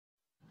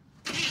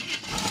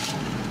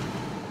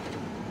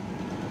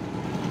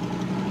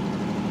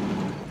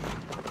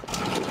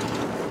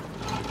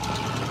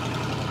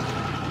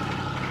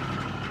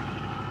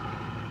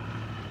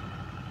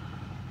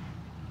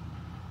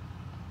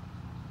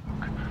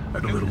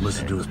Had a little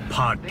listen to his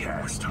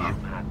podcast, huh?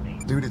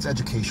 Dude, it's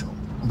educational.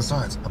 And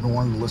besides, I've been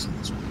wanting to listen to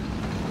this one.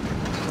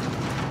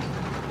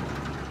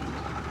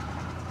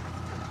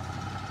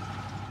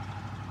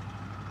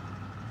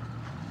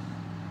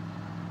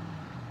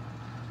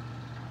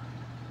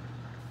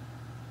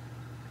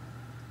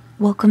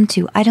 Welcome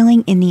to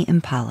Idling in the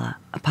Impala,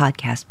 a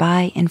podcast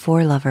by and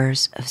for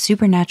lovers of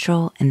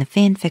supernatural and the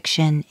fan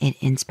fiction it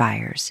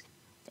inspires.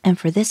 And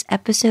for this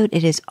episode,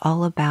 it is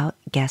all about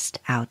guest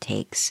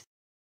outtakes.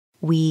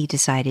 We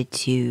decided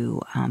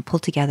to pull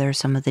together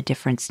some of the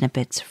different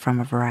snippets from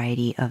a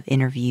variety of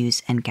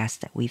interviews and guests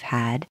that we've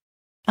had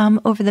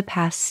over the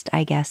past,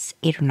 8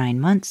 or 9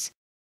 months.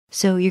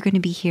 So you're going to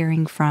be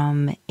hearing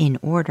from, in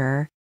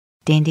order,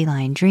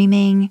 Dandelion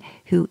Dreaming,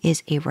 who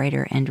is a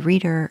writer and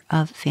reader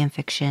of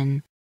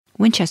fanfiction,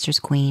 Winchester's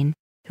Queen,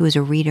 who is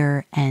a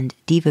reader and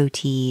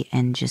devotee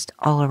and just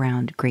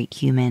all-around great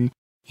human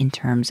in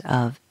terms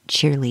of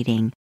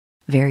cheerleading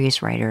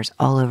various writers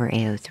all over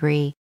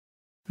AO3,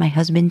 my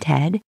husband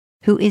Ted,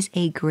 who is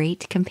a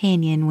great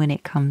companion when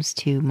it comes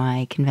to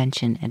my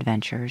convention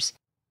adventures,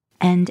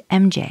 and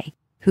MJ,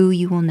 who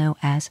you will know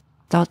as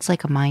Thoughts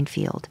Like a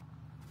Minefield.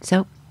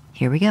 So,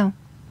 here we go.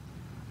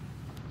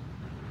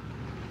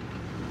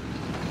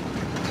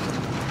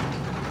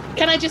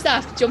 Can I just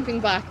ask, jumping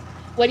back,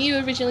 when you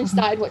originally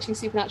started watching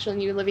Supernatural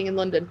and you were living in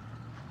London,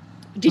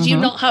 did you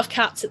not have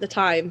cats at the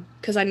time?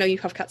 Because I know you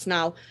have cats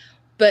now.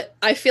 But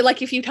I feel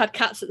like if you'd had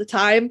cats at the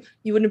time,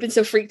 you wouldn't have been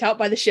so freaked out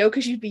by the show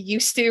because you'd be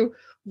used to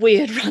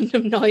weird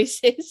random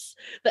noises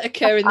that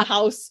occur in the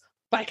house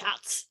by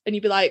cats. And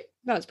you'd be like,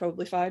 no, it's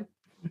probably fine.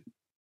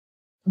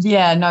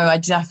 Yeah, no, I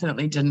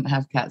definitely didn't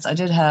have cats. I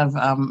did have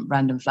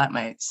random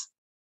flatmates,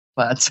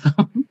 but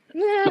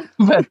Yeah.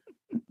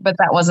 but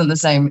that wasn't the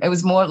same. It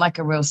was more like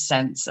a real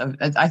sense of,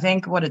 I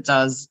think what it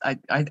does,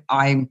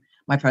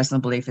 my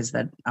personal belief is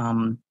that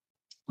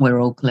we're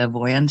all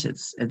clairvoyant.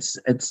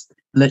 It's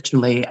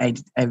literally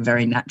a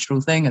very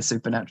natural thing, a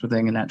supernatural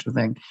thing, a natural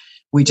thing.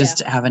 We just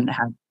haven't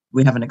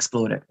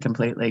explored it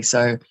completely.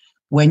 So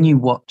when you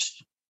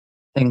watch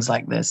things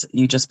like this,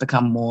 you just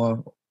become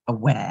more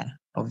aware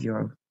of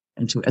your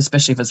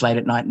especially if it's late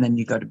at night and then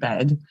you go to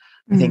bed.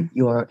 I think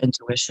your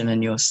intuition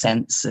and your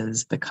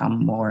senses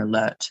become more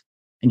alert.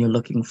 And you're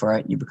looking for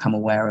it, you become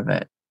aware of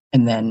it.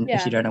 And then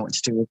if you don't know what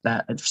to do with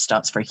that, it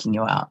starts freaking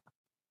you out.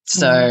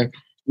 So,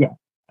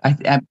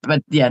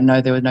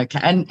 no, there were no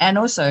and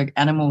also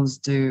animals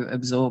do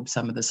absorb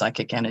some of the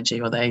psychic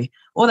energy, or they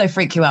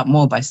freak you out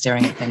more by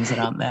staring at things that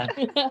aren't there.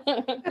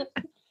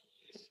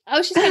 I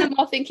was just kind of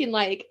more thinking,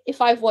 like,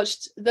 if I've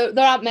watched, there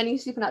aren't many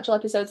Supernatural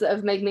episodes that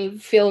have made me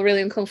feel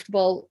really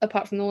uncomfortable,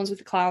 apart from the ones with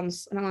the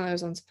clowns, and I don't know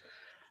those ones.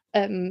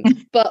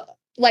 But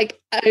like,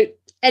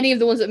 any of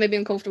the ones that made me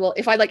uncomfortable,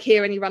 if I like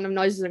hear any random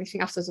noises or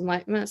anything afterwards, I'm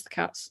like, man, it's the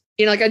cats.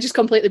 You know, like I just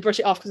completely brush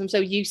it off because I'm so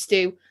used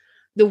to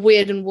the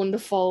weird and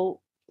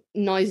wonderful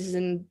noises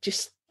and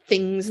just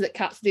things that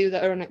cats do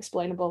that are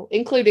unexplainable,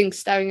 including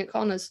staring at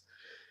corners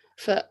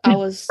for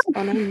hours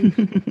on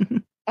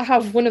end. I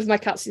have one of my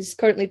cats is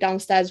currently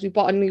downstairs. We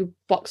bought a new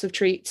box of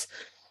treats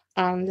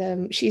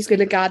and she's going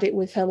to guard it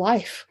with her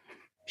life.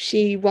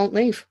 She won't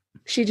leave.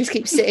 She just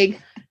keeps sitting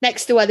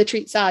next to where the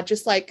treats are,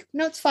 just like,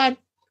 no, it's fine.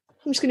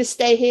 I'm just going to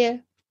stay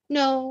here.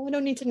 No, I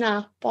don't need to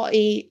nap or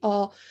eat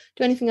or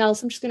do anything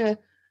else. I'm just gonna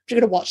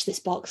watch this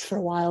box for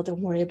a while.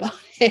 Don't worry about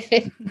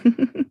it.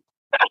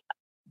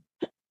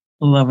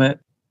 Love it.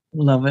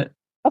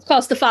 Of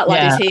course, the fat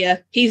lad is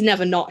here. He's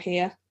never not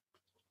here.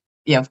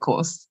 Yeah, of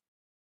course.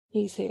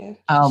 He's here.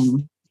 Pen.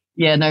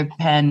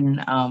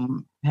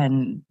 One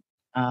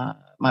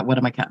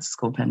of my cats is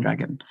called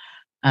Pendragon,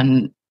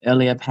 and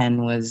earlier Pen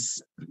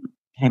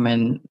came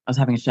in. I was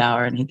having a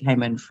shower, and he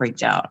came in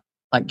freaked out.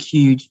 Like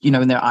huge, you know,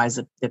 when their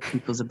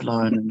pupils are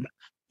blown and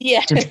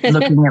just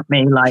looking at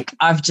me like,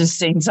 I've just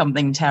seen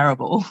something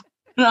terrible.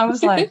 And I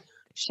was like,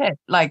 shit,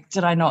 like,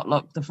 did I not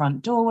lock the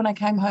front door when I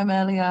came home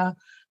earlier?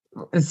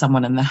 Is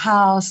someone in the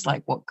house?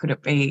 Like, what could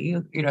it be?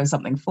 You know,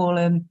 something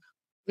fallen?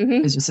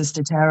 Is your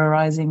sister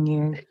terrorizing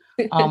you?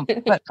 But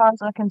as far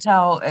as I can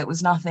tell, it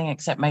was nothing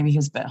except maybe he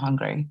was a bit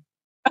hungry.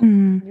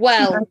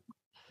 Well,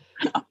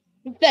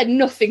 they're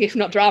nothing if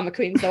not drama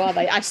queens, though, are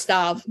they? I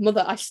starve.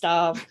 Mother, I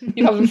starve.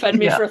 You haven't fed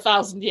me for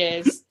 1,000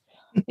 years.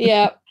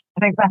 Yeah. I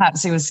think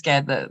perhaps he was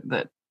scared that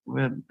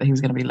he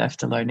was going to be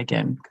left alone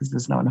again because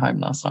there's no one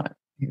home last night.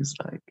 He was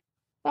like,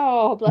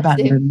 oh, bless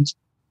abandoned. him.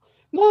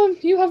 Mom,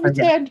 you have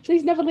returned. Yeah.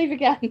 Please never leave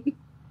again.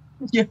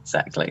 Yeah,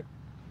 exactly.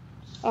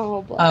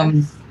 Oh,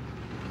 bless.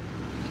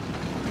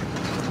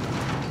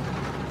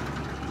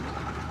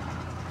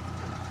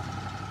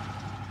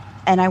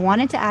 And I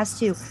wanted to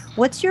ask you,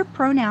 what's your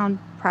pronoun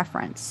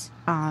preference?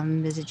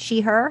 Is it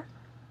she, her?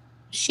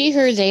 She,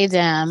 her, they,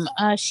 them.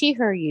 She,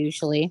 her,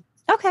 usually.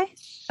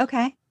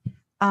 Okay.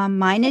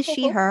 Mine is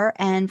she, her,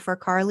 and for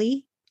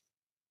Karlee,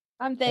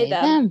 I'm they,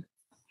 them.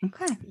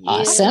 Okay.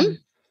 Awesome.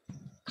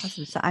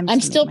 So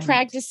I'm still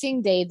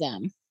practicing they,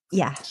 them.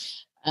 Yeah.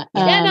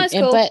 That's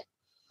cool. But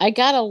I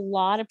got a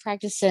lot of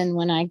practice in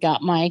when I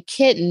got my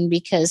kitten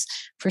because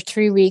for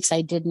 3 weeks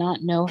I did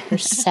not know her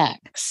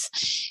sex.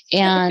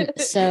 And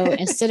so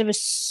instead of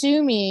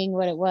assuming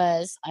what it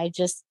was, I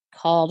just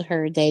called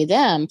her they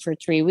them for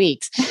 3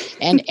 weeks,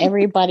 and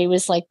everybody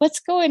was like, what's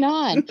going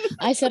on?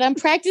 I said, I'm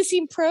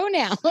practicing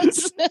pronouns.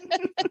 That's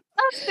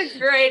the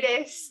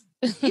greatest.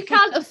 You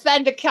can't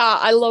offend a cat.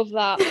 I love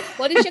that.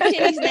 What is your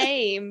kitty's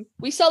name?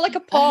 We saw like a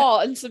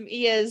paw and some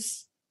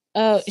ears.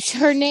 Oh,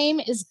 her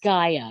name is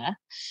Gaia,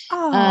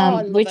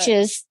 which it.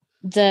 is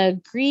the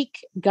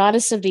Greek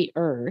goddess of the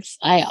earth.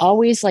 I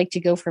always like to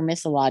go for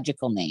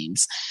mythological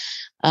names.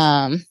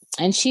 And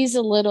she's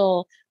a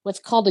little, what's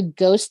called a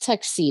ghost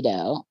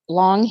tuxedo,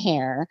 long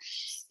hair.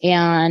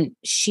 And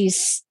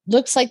she's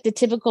looks like the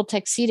typical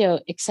tuxedo,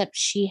 except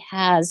she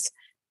has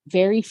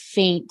very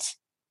faint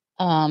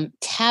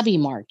tabby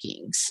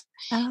markings.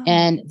 Oh.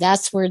 And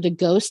that's where the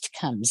ghost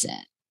comes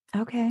in.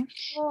 Okay.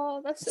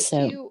 Oh, that's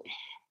so cute.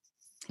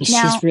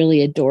 She's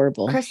really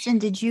adorable. Kristen,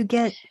 did you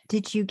get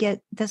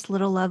this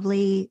little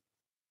lovely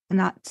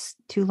not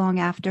too long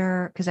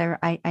after? Because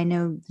I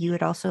know you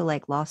had also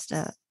like lost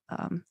a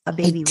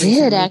baby. I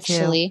did Too.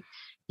 actually.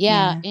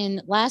 Yeah.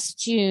 In last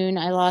June,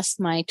 I lost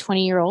my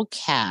 20-year-old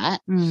cat.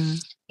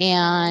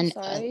 And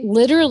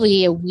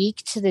literally a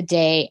week to the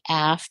day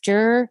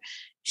after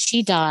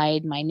she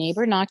died, my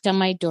neighbor knocked on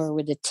my door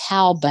with a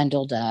towel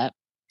bundled up.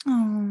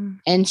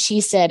 And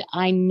she said,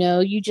 I know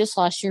you just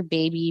lost your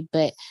baby,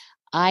 but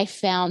I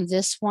found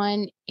this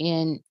one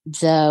in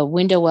the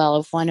window well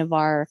of one of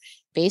our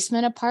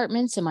basement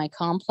apartments in my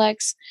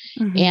complex.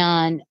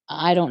 And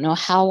I don't know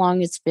how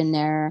long it's been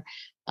there.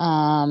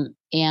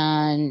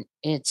 And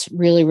it's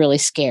really, really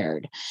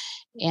scared.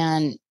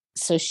 And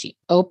so she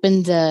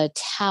opened the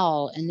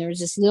towel, and there was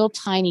this little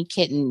tiny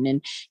kitten,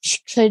 and she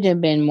could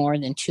have been more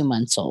than 2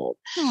 months old.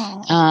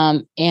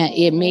 And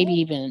it maybe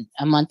even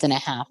a month and a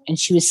half. And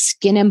she was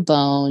skin and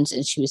bones,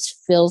 and she was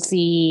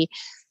filthy.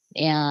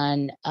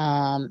 And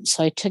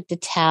so I took the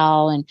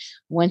towel, and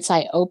once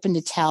I opened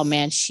the towel,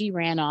 man, she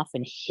ran off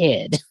and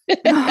hid.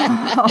 And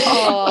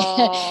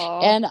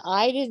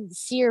I didn't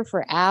see her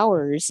for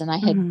hours. And I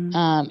had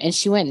and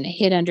she went and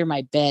hid under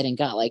my bed and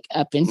got like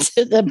up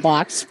into the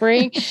box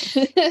spring.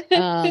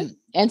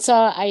 And so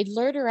I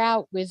lured her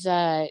out with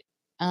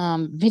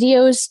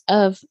videos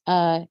of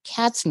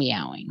cats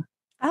meowing.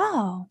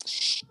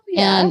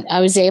 And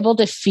I was able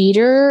to feed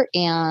her,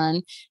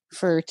 and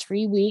for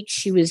 3 weeks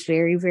she was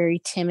very,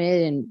 very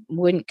timid and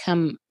wouldn't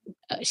come.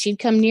 She'd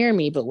come near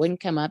me, but wouldn't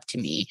come up to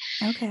me.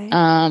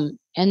 And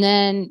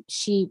then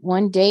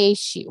one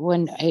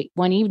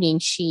evening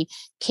she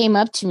came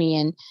up to me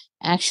and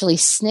actually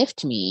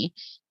sniffed me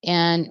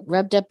and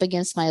rubbed up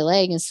against my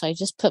leg. And so I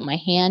just put my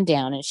hand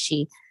down, and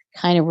she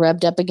kind of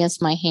rubbed up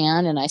against my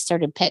hand, and I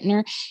started petting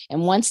her.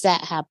 And once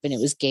that happened,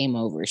 it was game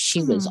over.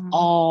 She was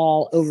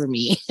all over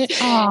me.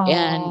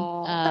 And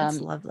that's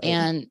lovely.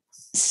 And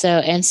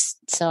so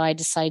I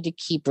decided to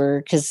keep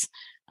her, because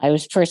I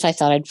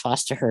thought I'd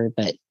foster her,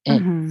 but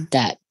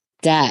that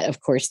of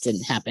course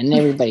didn't happen.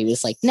 Everybody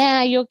was like,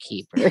 nah, you'll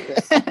keep her.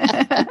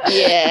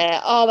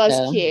 Yeah. Oh,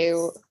 that's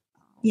cute.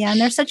 Yeah,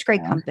 and they're such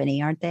great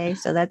company, aren't they?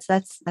 So that's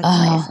nice.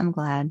 I'm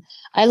glad.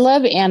 I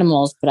love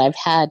animals, but I've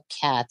had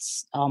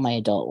cats all my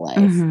adult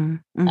life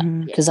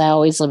because I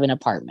always live in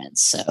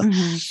apartments. So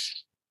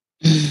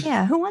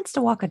yeah, who wants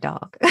to walk a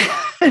dog?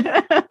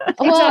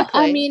 Well,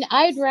 I mean,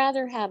 I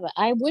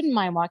wouldn't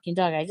mind walking a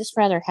dog. I just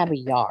rather have a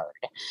yard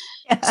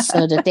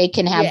so that they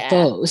can have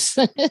both.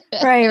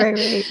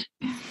 Right.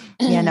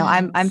 Yeah, no,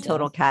 I'm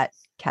total cat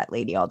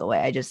lady all the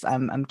way.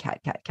 I'm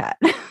cat.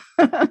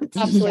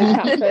 Absolute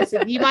cat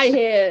person. You might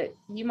hear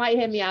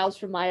meows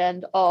from my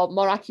end, or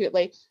more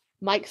accurately,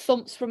 Mike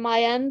thumps from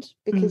my end,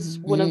 because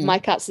one of my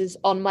cats is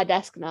on my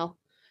desk now,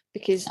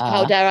 because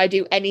how dare I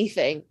do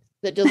anything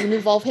that doesn't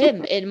involve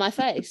him in my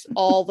face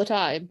all the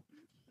time.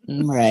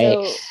 Right.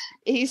 So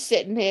he's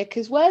sitting here,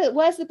 because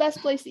where's the best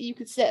place that you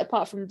could sit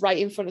apart from right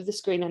in front of the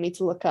screen I need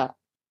to look at?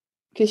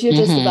 Because you're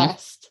just the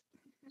best.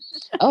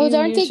 Oh,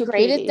 aren't they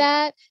great at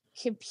that?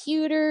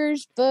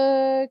 Computers,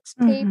 books,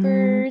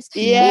 papers.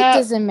 It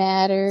doesn't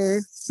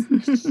matter.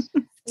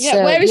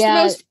 Yeah, where is the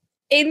most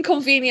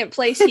inconvenient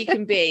place he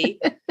can be?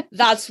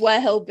 That's where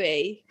he'll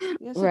be.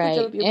 Right.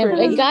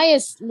 And a guy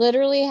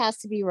literally has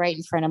to be right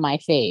in front of my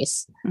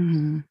face.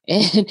 We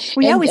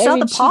saw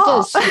the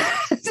paw.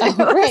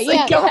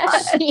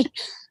 Right.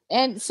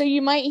 And so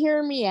you might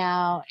hear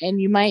meow, and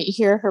you might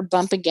hear her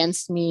bump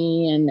against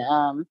me, and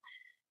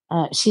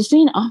she's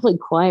being awfully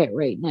quiet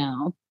right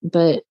now,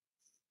 but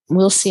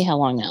we'll see how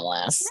long that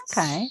lasts.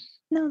 Okay.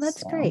 No,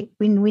 that's great.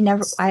 We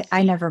never.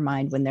 I never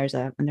mind when there's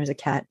a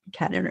cat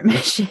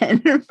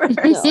intermission for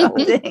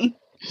something.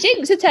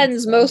 Jinx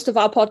attends most of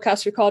our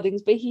podcast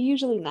recordings, but he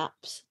usually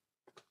naps.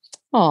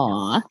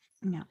 Aww.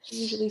 No.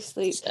 He usually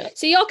sleeps.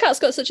 So your cat's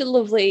got such a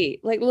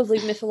lovely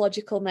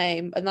mythological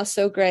name, and that's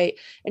so great.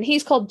 And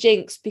he's called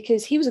Jinx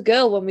because he was a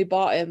girl when we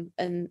bought him,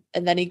 and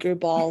then he grew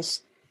balls,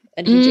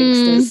 and he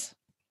jinxed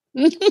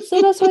us.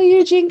 So that's why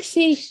you're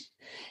Jinxie.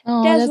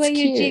 Oh, that's why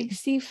cute. you're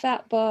Jinxie,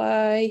 fat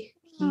boy.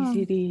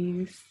 Easy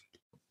days.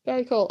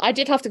 Very cool. I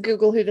did have to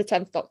Google who the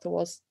 10th Doctor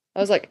was.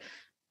 I was like,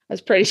 I was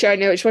pretty sure I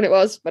knew which one it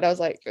was, but I was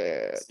like,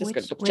 just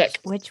gonna double check.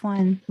 Which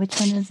one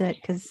is it?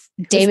 Because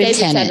David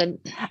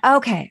Tennant.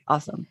 Okay,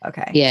 awesome.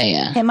 Okay,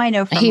 yeah. Him I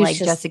know from like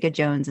just... Jessica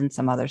Jones and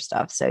some other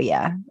stuff. So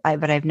yeah, I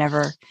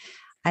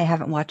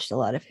haven't watched a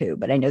lot of Who,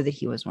 but I know that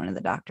he was one of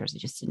the doctors. I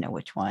just didn't know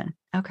which one.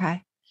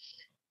 Okay.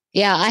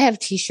 Yeah, I have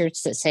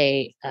T-shirts that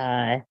say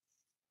 10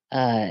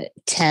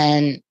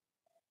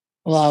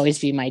 will always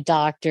be my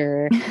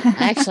doctor.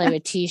 I actually have a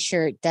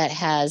T-shirt that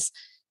has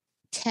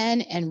 10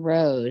 and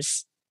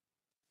Rose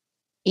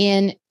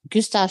in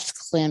Gustav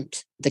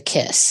Klimt, The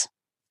Kiss.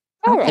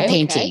 Oh, right, the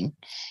painting. Okay.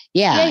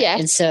 Yeah.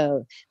 And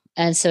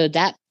so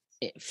that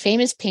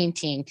famous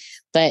painting,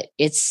 but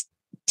it's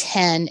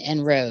 10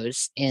 and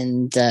Rose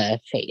in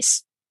the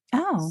face.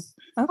 Oh,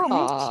 okay.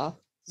 Aww.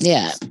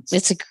 Yeah,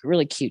 it's a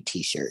really cute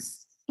T-shirt.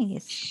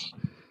 Nice.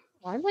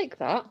 I like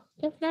that.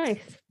 That's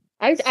nice.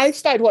 I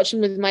started watching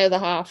with my other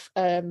half.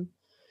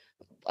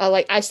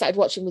 I started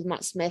watching with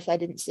Matt Smith. I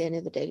didn't see any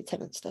of the David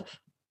Tennant stuff.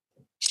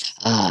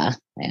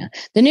 Yeah.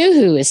 The new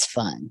Who is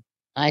fun.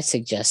 I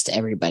suggest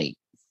everybody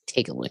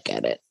take a look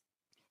at it.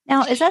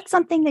 Now, is that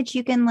something that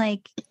you can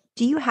like?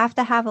 Do you have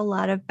to have a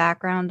lot of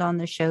background on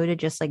the show to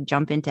just like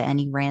jump into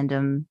any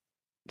random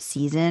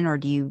season, or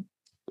do you?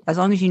 As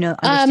long as you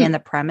understand the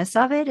premise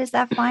of it, is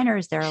that fine? Or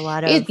is there a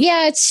lot of...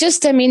 it's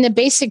just, the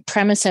basic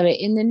premise of it.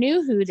 In the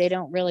new Who, they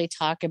don't really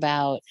talk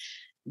about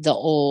the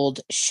old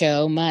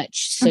show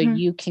much. So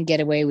you can get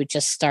away with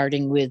just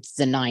starting with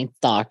the Ninth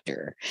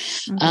Doctor.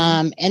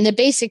 And the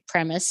basic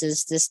premise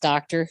is this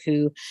doctor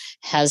who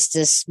has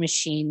this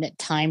machine that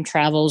time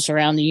travels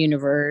around the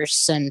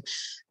universe and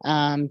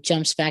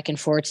jumps back and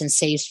forth and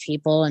saves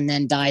people and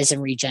then dies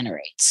and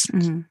regenerates.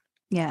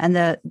 Yeah, and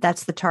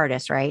that's the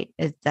TARDIS, right?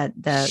 Is that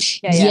the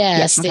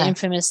Yes, the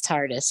infamous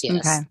TARDIS,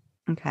 yes.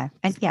 Okay.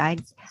 And yeah, I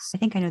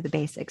think I know the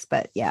basics,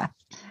 but yeah.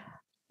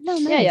 No,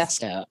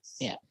 nice.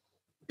 Yeah.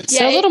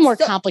 So a little more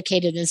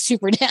complicated than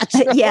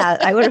Supernatural. Yeah,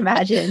 I would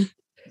imagine.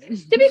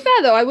 To be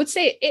fair though, I would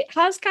say it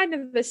has kind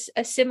of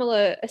a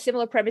similar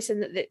premise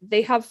in that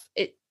they have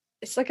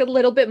it's like a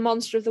little bit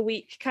Monster of the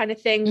Week kind of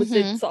thing with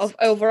the sort of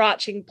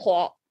overarching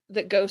plot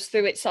that goes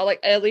through it. So like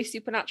early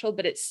Supernatural,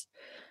 but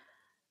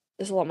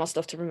there's a lot more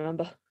stuff to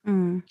remember.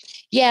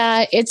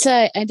 Yeah,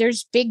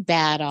 there's big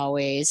bad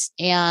always.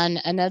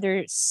 And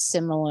another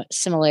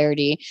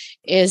similarity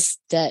is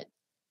that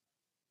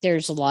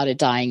there's a lot of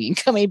dying and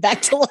coming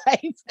back to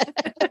life.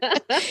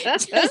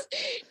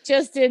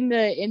 just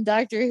in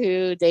Doctor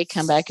Who, they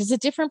come back as a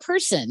different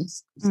person.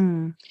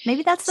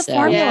 Maybe that's the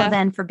formula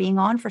then for being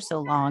on for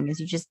so long,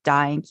 is you just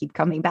die and keep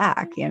coming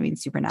back.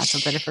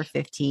 Supernatural did it for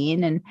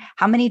 15. And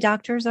how many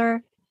doctors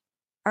are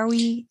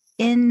we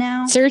in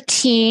now?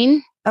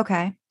 13.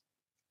 Okay.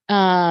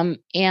 Total,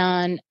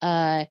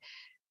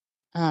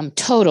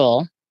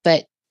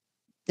 but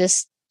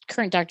this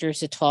current doctor is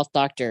the 12th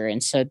doctor,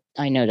 and so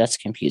I know that's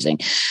confusing.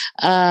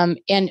 But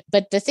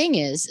the thing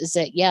is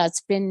that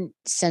it's been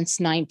since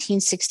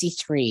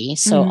 1963,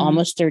 so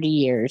almost 30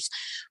 years,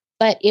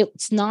 but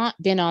it's not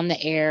been on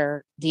the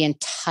air the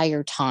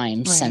entire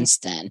time since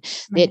then.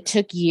 It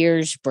took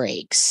years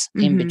breaks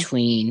in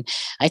between.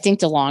 I think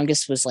the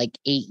longest was like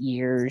 8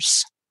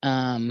 years.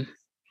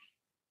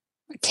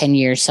 10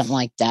 years, something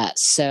like that.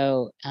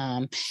 So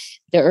the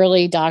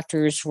early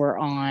doctors were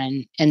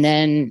on, and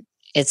then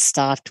it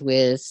stopped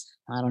with,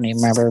 I don't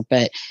even remember,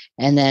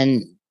 and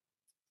then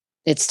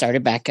it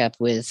started back up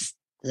with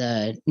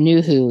the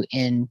new Who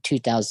in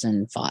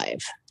 2005.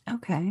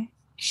 Okay.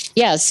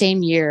 Yeah,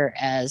 same year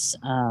as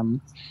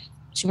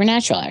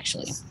Supernatural,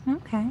 actually.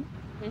 Okay.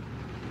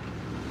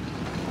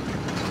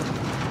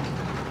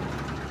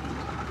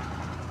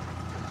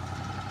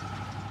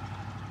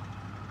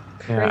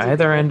 Yeah,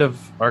 either end of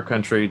our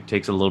country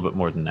takes a little bit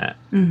more than that.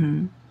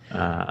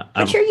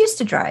 But you're used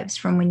to drives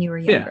from when you were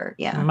younger.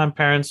 Yeah. My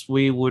parents,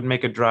 we would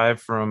make a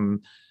drive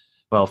from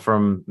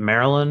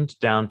Maryland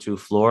down to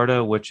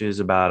Florida, which is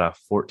about a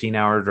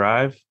 14-hour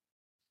drive.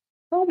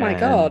 Oh my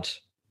God.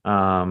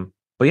 But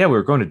yeah, we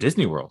were going to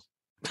Disney World.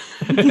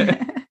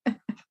 I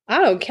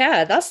don't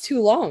care. That's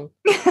too long.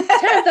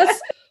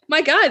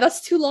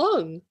 That's too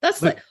long.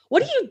 That's like,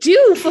 what do you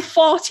do for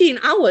 14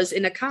 hours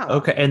in a car?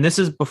 Okay. And this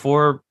is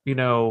before,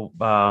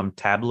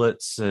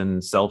 tablets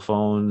and cell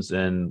phones.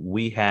 And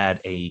we had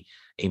a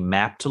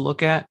map to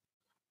look at,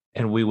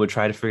 and we would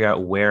try to figure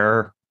out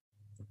what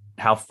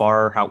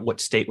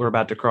state we're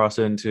about to cross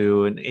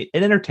into. And it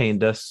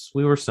entertained us.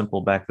 We were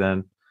simple back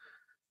then.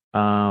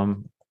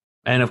 And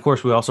of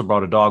course we also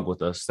brought a dog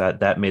with us.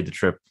 That made the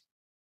trip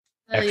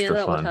extra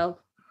that fun. Would help.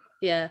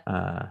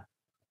 Yeah.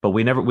 But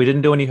we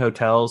didn't do any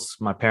hotels.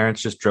 My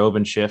parents just drove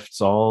in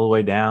shifts all the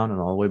way down and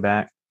all the way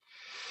back.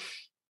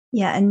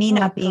 Yeah. And me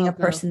not being a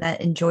person that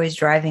enjoys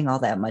driving all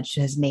that much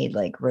has made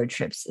like road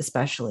trips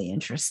especially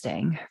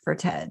interesting for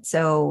Ted.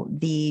 So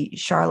the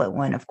Charlotte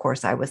one, of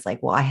course, I was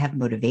like, well, I have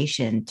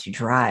motivation to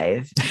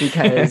drive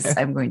because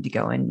I'm going to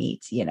go and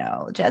meet,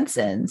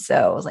 Jensen. So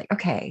I was like,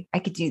 okay, I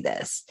could do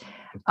this.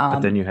 But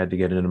then you had to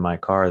get into my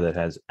car that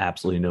has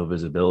absolutely no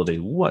visibility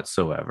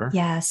whatsoever.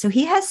 Yeah. So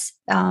he has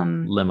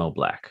limo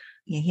black.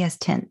 Yeah, he has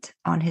tint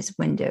on his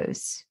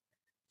windows.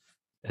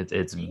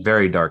 It's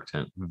very dark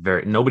tint.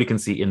 Nobody can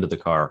see into the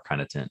car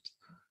kind of tint.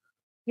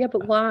 Yeah,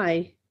 but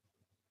why?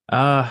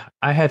 I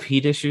have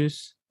heat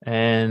issues,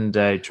 and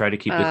I try to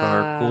keep the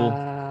car cool.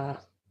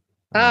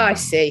 I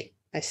see.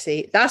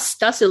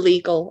 That's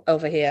illegal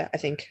over here, I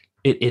think.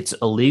 It's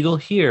illegal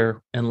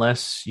here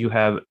unless you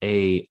have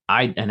an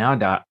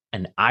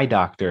eye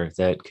doctor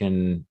that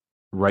can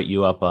write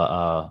you up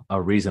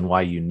a reason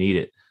why you need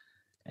it.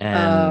 And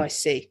I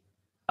see.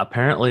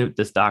 Apparently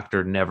this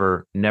doctor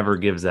never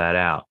gives that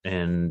out,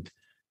 and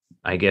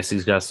I guess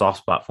he's got a soft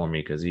spot for me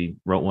because he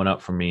wrote one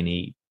up for me and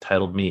he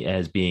titled me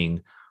as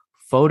being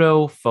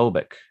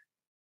photophobic.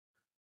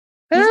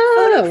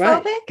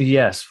 Photophobic? Right.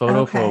 Yes,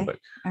 photophobic. Okay.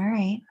 All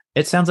right.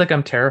 It sounds like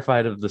I'm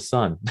terrified of the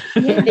sun.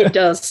 Yeah, it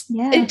does.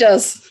 Yeah, it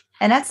does.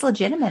 And that's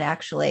legitimate,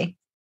 actually.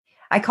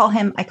 I call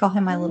him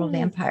my little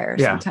vampire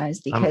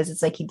sometimes because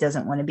it's like he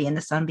doesn't want to be in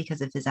the sun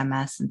because of his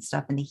MS and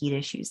stuff and the heat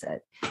issues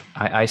that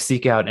I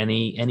seek out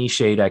any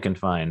shade I can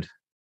find.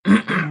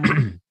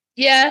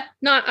 Yeah,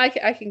 no,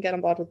 I can get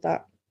on board with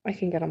that.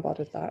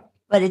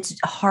 But it's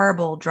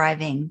horrible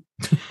driving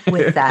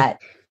with that.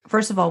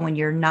 First of all, when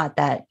you're not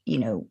that,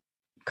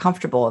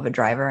 comfortable of a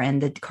driver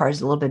and the car is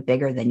a little bit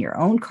bigger than your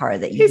own car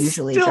that you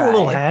usually drive. A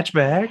little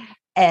hatchback.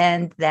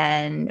 And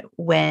then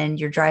when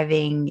you're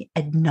driving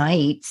at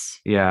night.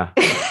 Yeah.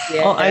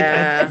 Well,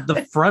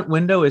 the front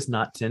window is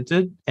not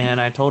tinted. And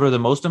I told her the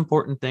most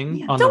important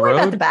thing on the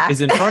road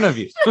is in front of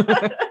you.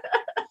 I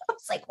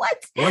was like,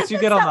 what? Once you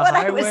get on the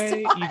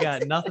highway, you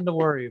got nothing to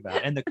worry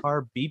about. And the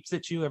car beeps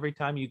at you every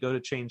time you go to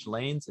change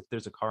lanes if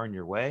there's a car in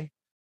your way.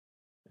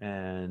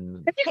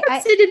 And have you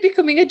considered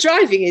becoming a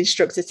driving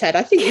instructor, Ted?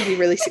 I think you'd be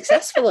really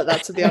successful at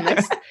that, to be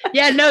honest.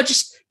 Yeah, no,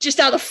 just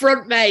out the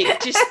front, mate.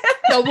 Just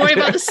don't worry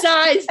about the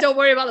sides, don't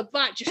worry about the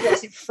back, just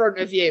what's in front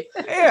of you.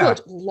 Yeah.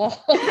 Good Lord.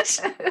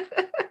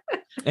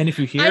 And if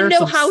you hear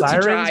some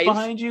sirens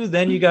behind you,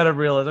 then you got to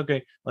realize,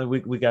 okay, like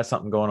we got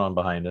something going on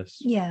behind us.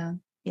 Yeah.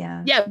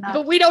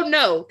 But we don't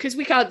know because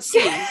we can't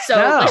see, so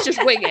let's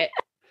just wing it.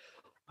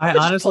 I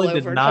honestly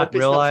did not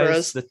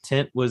realize the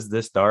tint was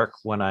this dark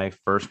when I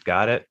first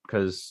got it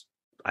because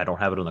I don't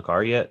have it in the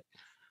car yet.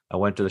 I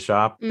went to the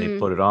shop, they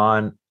put it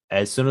on.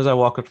 As soon as I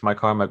walk up to my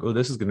car, I'm like, oh,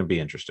 this is going to be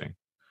interesting.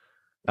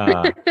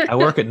 I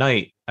work at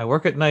night,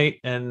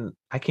 and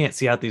I can't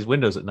see out these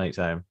windows at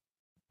nighttime.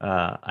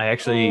 I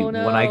actually, when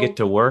I get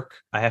to work,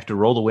 I have to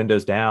roll the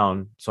windows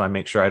down so I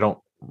make sure I don't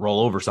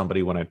roll over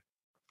somebody when I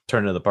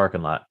turn into the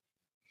parking lot.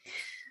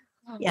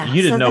 Yeah,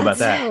 you didn't know about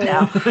that.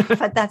 No,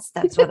 but that's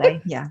what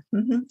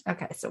Mm-hmm.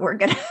 Okay, so we're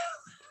gonna.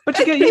 But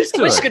you get used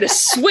to it. We're just gonna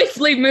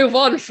swiftly move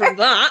on from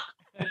that.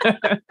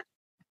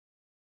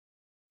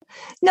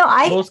 No,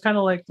 well, it's kind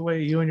of like the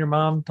way you and your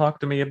mom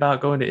talked to me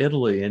about going to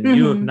Italy, and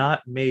you have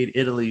not made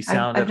Italy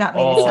sound I've not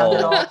made it sound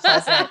at all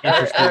pleasant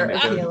or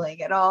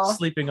appealing at all.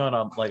 Sleeping on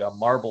a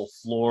marble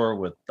floor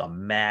with a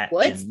mat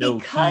and no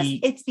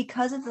heat. It's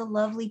because of the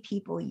lovely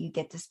people you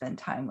get to spend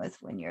time with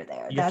when you're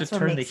there. That's have to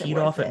turn the heat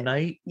off at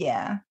night.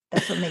 Yeah,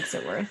 that's what makes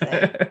it worth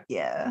it.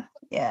 Yeah,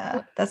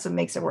 that's what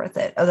makes it worth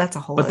it. Oh, that's a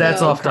whole. But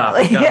that's off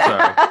topic. I'm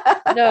sorry.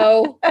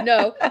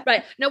 No,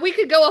 right. No, we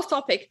could go off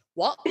topic.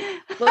 What do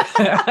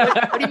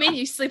you mean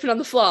you sleeping on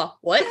the floor?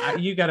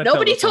 What? You got to.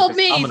 Nobody told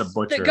me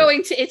that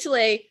going to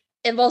Italy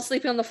involves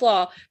sleeping on the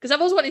floor because I've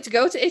always wanted to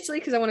go to Italy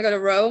because I want to go to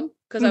Rome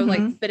because I'm like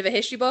a bit of a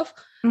history buff.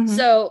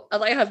 So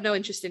I have no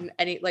interest in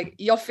any, like,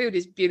 your food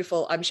is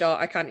beautiful. I'm sure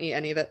I can't eat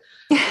any of it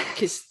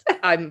because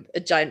I'm a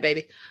giant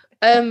baby.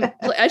 I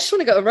just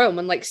want to go to Rome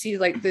and like see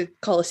like the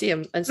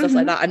Colosseum and stuff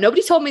like that. And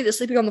nobody told me that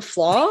sleeping on the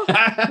floor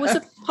was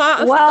a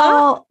part of that.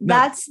 Well,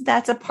 that's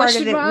a part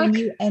of it when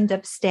you end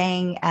up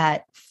staying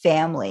at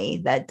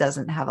family that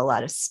doesn't have a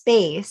lot of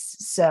space.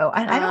 So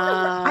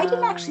I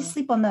didn't actually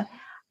sleep on the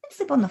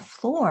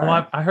floor.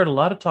 Well, I heard a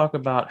lot of talk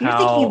about You're how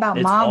thinking about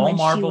it's mom all when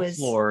marble she was,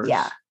 floors.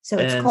 Yeah. So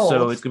it's cold.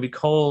 So it's going to be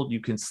cold.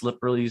 You can slip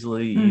really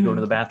easily. You go to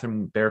the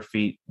bathroom bare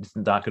feet. It's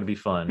not going to be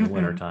fun in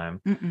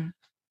wintertime.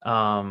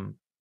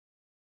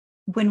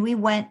 When we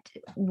went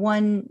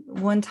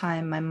one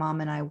time, my mom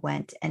and I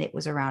went, and it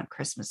was around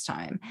Christmas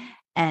time,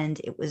 and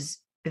it was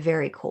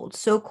very cold.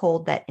 So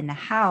cold that in the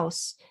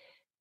house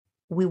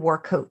we wore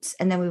coats,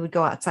 and then we would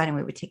go outside and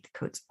we would take the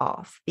coats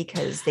off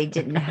because they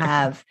didn't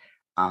have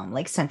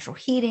like central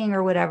heating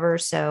or whatever.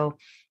 So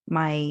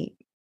my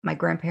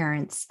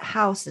grandparents'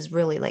 house is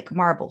really like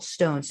marble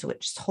stone, so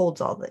it just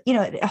holds all the,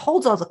 it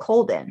holds all the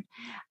cold in.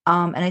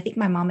 And I think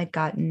my mom had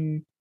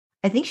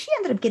I think she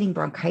ended up getting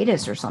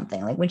bronchitis or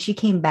something. Like when she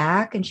came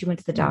back and she went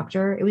to the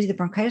doctor, it was either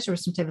bronchitis or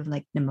some type of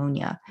like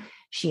pneumonia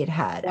she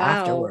had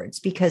afterwards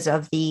because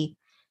of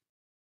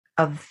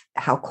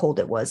how cold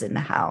it was in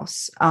the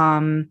house.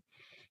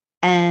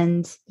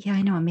 And yeah,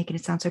 I know I'm making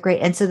it sound so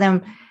great. And so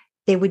then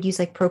they would use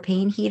like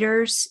propane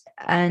heaters.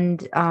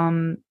 And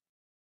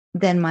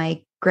then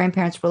my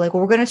grandparents were like,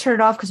 well, we're going to turn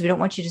it off because we don't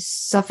want you to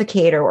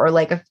suffocate or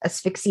like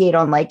asphyxiate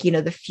on like, you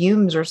know, the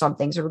fumes or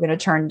something. So we're going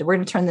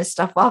to turn this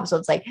stuff off. So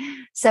it's like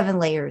 7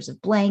 layers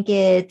of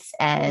blankets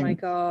and oh my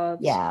God.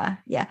 Yeah.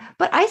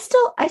 But I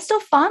still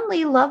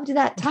fondly loved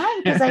that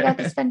time because I got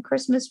to spend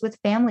Christmas with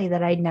family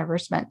that I'd never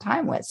spent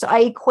time with. So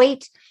I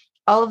equate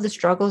all of the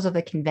struggles of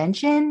a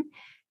convention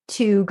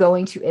to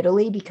going to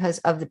Italy because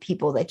of the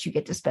people that you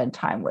get to spend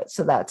time with.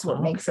 So that's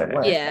what makes it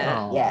work.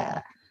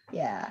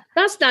 Yeah.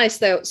 That's nice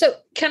though. So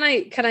can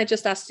I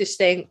just ask, just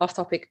staying off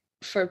topic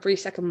for a brief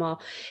second more,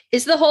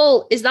 is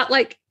that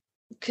like,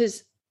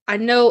 because I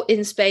know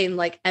in Spain,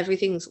 like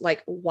everything's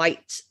like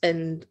white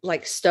and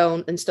like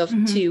stone and stuff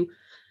to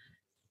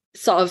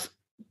sort of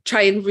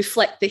try and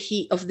reflect the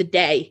heat of the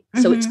day.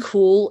 So it's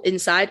cool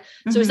inside.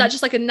 So is that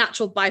just like a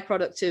natural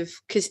byproduct of,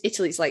 because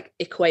Italy's like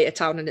equator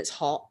town and it's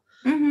hot.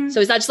 So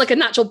is that just like a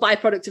natural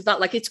byproduct of that?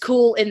 Like it's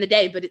cool in the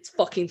day, but it's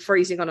fucking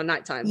freezing on a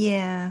nighttime.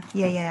 Yeah.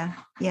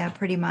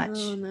 Pretty much.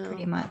 Oh, no.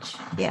 Pretty much.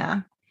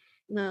 Yeah.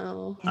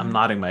 No. I'm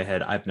nodding my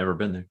head. I've never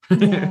been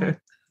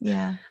there.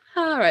 Yeah.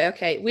 All right.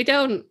 Okay. We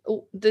don't.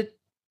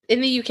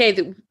 In the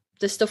UK,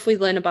 the stuff we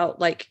learn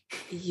about like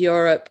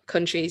Europe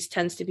countries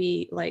tends to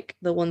be like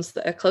the ones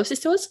that are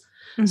closest to us.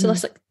 So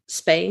that's like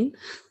Spain.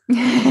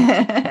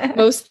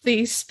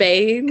 Mostly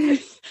Spain.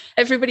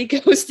 Everybody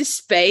goes to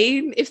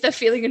Spain. If they're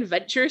feeling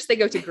adventurous, they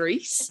go to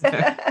Greece.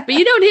 But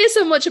you don't hear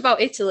so much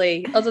about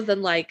Italy other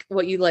than like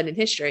what you learn in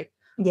history.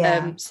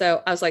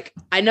 So I was like,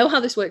 I know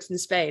how this works in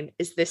Spain.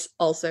 Is this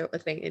also a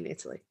thing in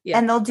Italy? Yeah.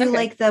 And they'll do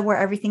like where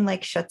everything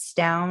like shuts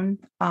down.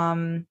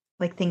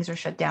 Like things are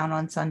shut down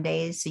on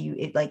Sundays. So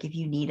if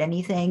you need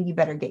anything, you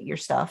better get your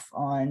stuff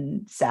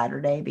on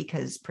Saturday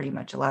because pretty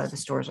much a lot of the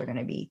stores are going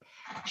to be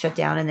shut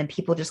down. And then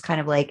people just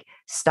kind of like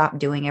stop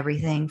doing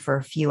everything for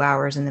a few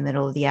hours in the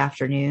middle of the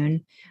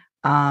afternoon.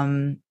 They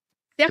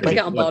have to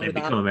get on board with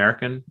that. Become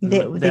American.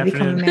 They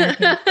become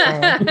American.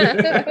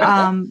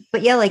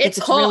 But yeah, like it's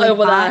if it's hot really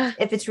over hot, there.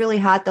 if it's really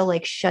hot, they'll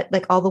like shut,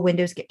 like all the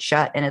windows get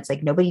shut and it's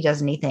like nobody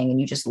does anything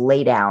and you just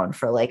lay down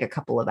for like a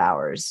couple of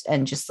hours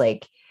and just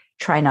like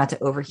try not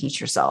to overheat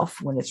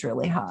yourself when it's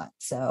really hot.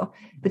 So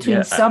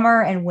between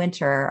summer and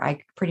winter,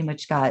 I pretty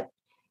much got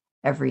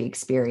every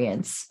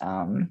experience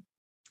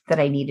that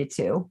I needed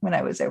to when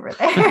I was over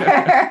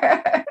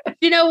there.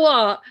 You know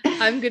what?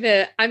 I'm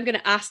gonna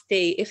ask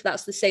Dee if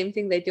that's the same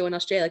thing they do in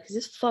Australia because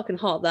it's fucking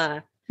hot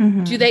there.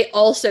 Do they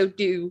also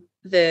do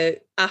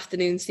the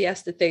afternoon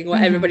siesta thing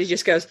where everybody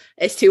just goes,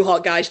 "It's too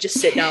hot, guys.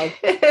 Just sit down.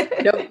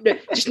 no,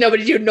 just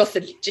nobody do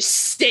nothing. Just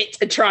sit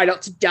and try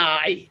not to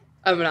die."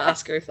 I'm going to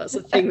ask her if that's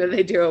a thing that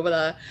they do over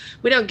there.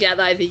 We don't get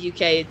that in the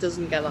UK. It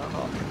doesn't get that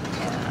hot.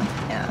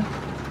 Yeah.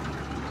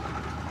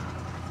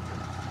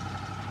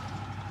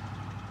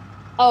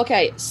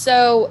 Okay,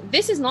 so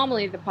this is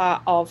normally the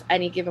part of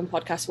any given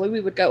podcast where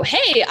we would go,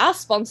 hey, our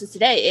sponsor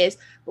today is,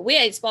 but we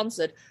ain't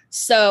sponsored.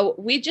 So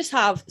we just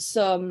have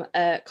some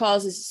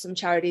causes, some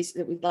charities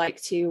that we'd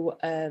like to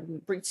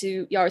bring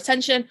to your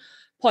attention,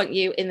 point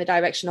you in the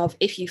direction of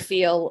if you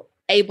feel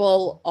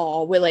able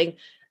or willing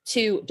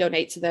to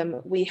donate to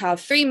them. We have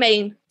 3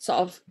 main sort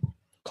of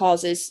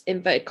causes,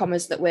 inverted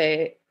commas, that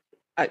we're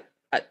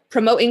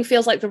promoting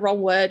feels like the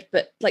wrong word,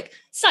 but like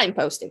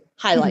signposting,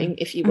 highlighting,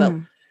 if you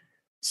will.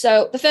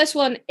 So the first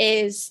one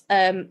is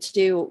to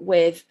do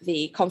with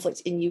the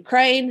conflict in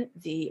Ukraine,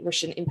 the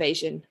Russian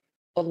invasion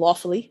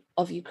unlawfully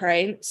of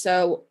Ukraine.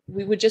 So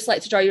we would just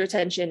like to draw your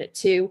attention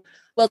to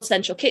World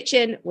Central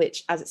Kitchen,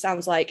 which, as it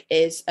sounds like,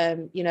 is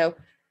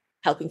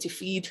helping to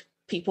feed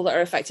people that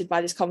are affected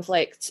by this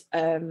conflict.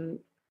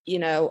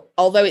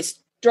 Although it's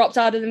dropped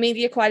out of the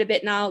media quite a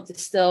bit now,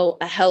 there's still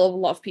a hell of a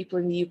lot of people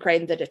in the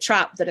Ukraine that are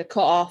trapped, that are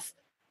cut off,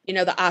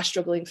 that are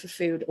struggling for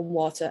food and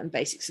water and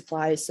basic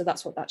supplies. So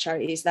that's what that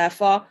charity is there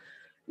for.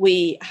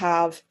 We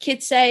have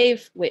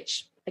KidSave,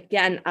 which,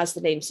 again, as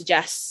the name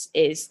suggests,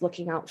 is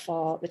looking out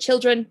for the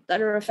children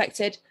that are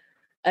affected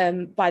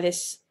by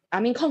this. I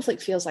mean,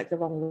 conflict feels like the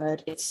wrong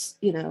word. It's,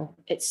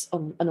 it's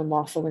an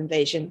unlawful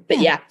invasion. But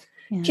yeah.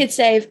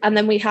 KidSave. And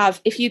then we have,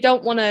 if you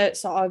don't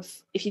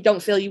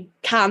feel you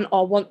can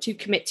or want to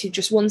commit to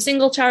just one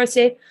single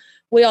charity,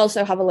 we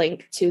also have a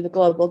link to the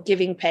global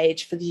giving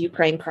page for the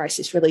Ukraine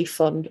Crisis Relief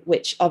Fund,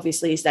 which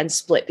obviously is then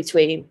split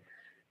between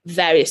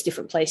various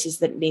different places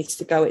that it needs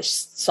to go. It's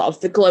sort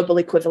of the global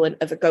equivalent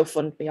of a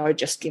GoFundMe or a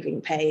Just Giving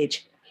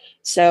page.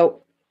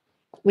 So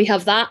we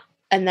have that.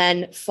 And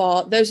then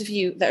for those of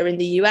you that are in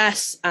the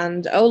US,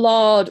 and oh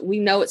Lord, we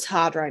know it's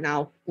hard right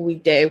now. We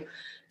do.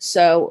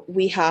 So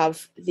we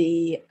have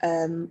the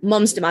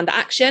Mums Demand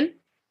Action,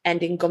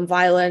 Ending Gun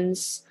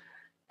Violence,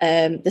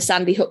 the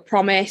Sandy Hook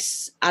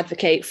Promise,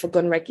 Advocate for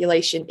Gun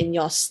Regulation in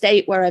your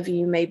state, wherever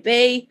you may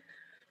be.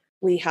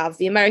 We have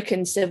the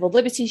American Civil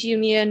Liberties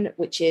Union,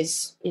 which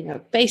is,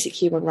 basic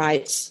human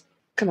rights.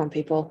 Come on,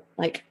 people.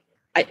 Like,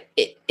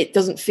 it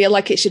doesn't feel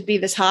like it should be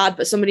this hard,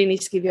 but somebody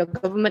needs to give your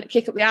government a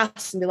kick up the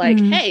ass and be like,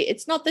 hey,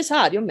 it's not this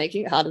hard. You're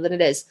making it harder than it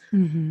is.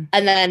 And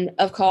then,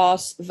 of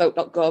course,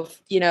 Vote.Gov,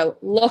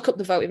 look up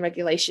the voting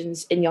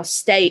regulations in your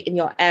state, in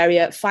your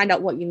area, find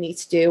out what you need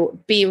to do,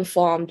 be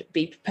informed,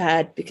 be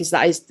prepared, because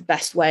that is the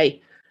best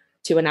way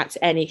to enact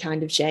any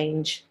kind of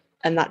change.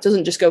 And that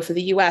doesn't just go for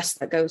the US,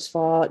 that goes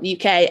for the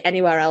UK,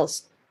 anywhere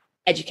else.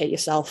 Educate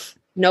yourself.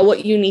 Know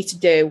what you need to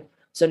do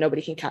so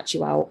nobody can catch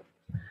you out.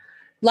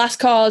 Last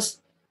cause,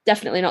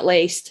 definitely not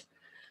least,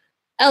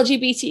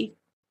 LGBTQ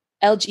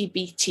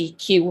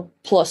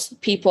plus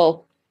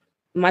people.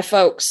 My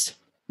folks,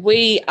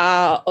 we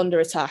are under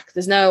attack.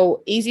 There's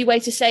no easy way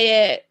to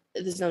say it.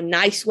 There's no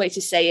nice way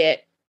to say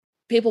it.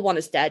 People want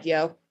us dead,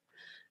 yo.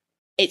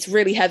 It's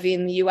really heavy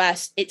in the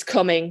US. It's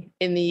coming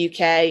in the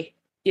UK,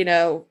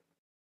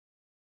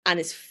 and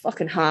it's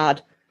fucking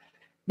hard.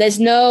 There's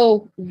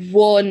no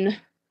one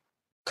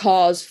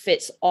cause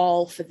fits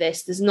all for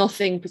this. There's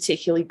nothing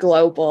particularly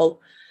global.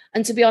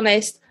 And to be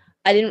honest,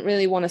 I didn't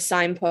really want to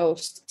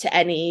signpost to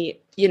any,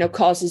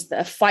 causes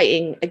that are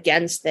fighting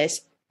against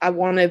this. I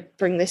want to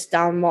bring this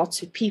down more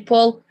to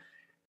people.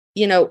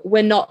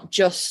 We're not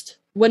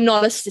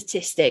a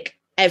statistic.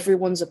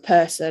 Everyone's a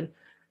person.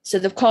 So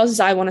the causes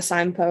I want to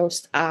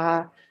signpost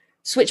are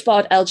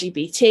Switchboard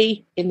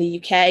LGBT in the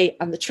UK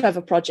and the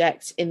Trevor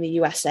Project in the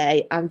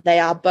USA. And they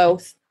are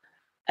both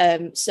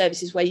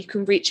services where you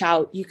can reach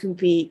out, you can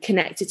be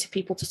connected to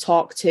people to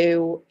talk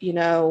to.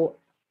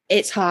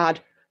 It's hard.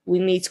 We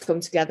need to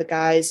come together,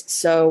 guys.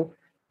 So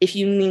if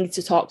you need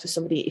to talk to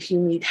somebody, if you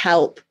need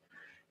help,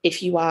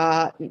 if you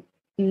are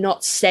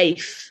not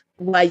safe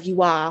where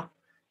you are,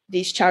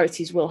 these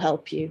charities will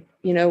help you.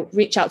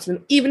 Reach out to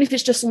them, even if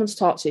it's just someone to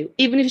talk to,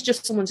 even if it's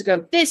just someone to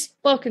go, this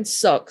fucking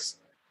sucks.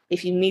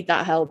 If you need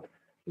that help,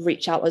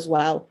 reach out as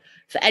well.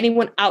 For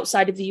anyone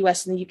outside of the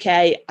US and the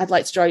UK, I'd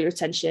like to draw your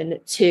attention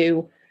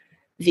to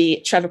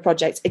the Trevor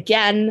Project.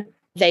 Again,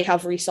 they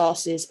have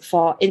resources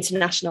for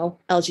international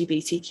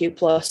LGBTQ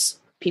plus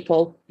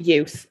people,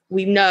 youth.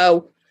 We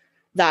know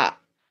that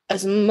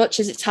as much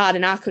as it's hard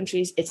in our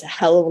countries, it's a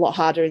hell of a lot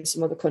harder in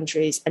some other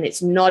countries, and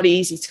it's not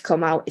easy to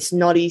come out. It's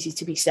not easy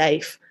to be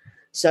safe.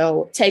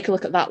 So take a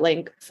look at that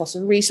link for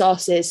some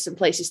resources, some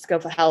places to go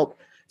for help,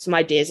 some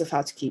ideas of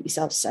how to keep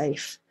yourself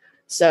safe.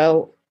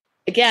 So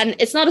again,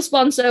 it's not a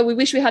sponsor. We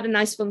wish we had a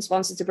nice, fun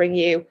sponsor to bring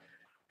you,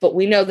 but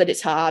we know that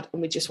it's hard,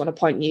 and we just want to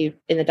point you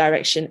in the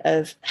direction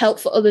of help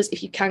for others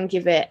if you can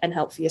give it, and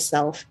help for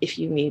yourself if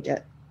you need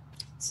it.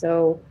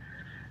 So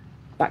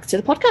back to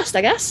the podcast,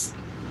 I guess.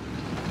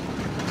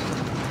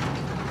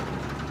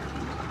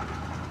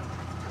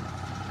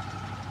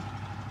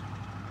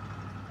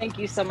 Thank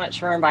you so much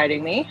for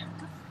inviting me.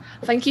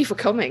 Thank you for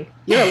coming.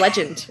 You're a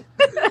legend.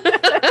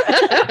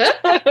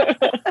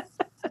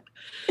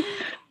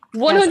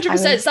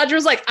 100%. Sandra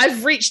was like,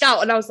 I've reached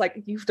out, and I was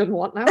like, you've done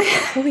what now?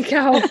 Holy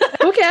cow.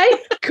 Okay,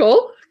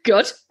 cool,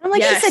 good. I'm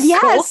like, yes, he said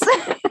yes.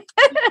 Cool.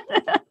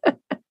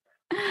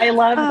 I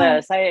love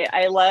this.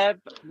 I love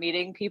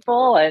meeting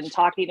people and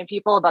talking to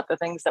people about the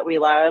things that we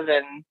love,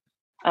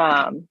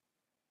 and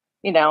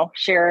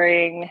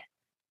sharing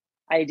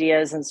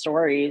ideas and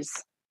stories.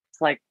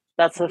 It's like,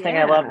 that's the thing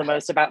I love the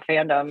most about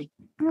fandom.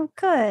 Oh,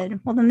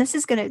 good. Well, then this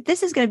is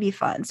gonna be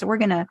fun. So we're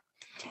gonna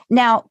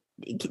now.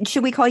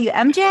 Should we call you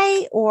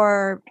MJ,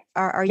 or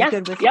are you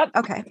good with? Yep.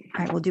 Okay. All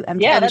right. We'll do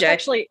MJ. Yeah,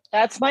 MJ.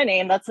 that's my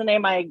name. That's the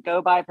name I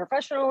go by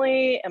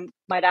professionally. And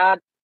my dad,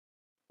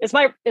 it's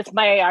my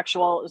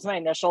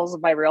initials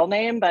of my real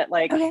name, but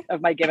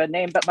of my given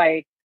name. But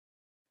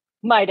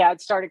my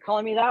dad started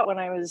calling me that when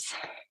I was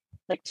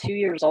like 2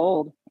 years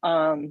old.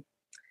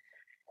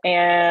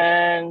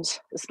 And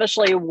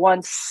especially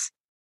once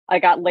I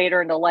got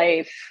later into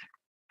life,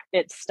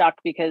 it stuck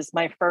because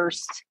my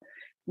first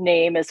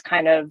name is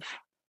kind of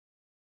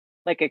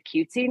like a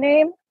cutesy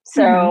name.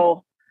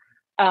 So,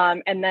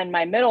 and then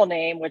my middle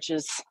name, which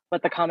is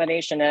what the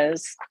combination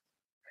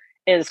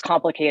is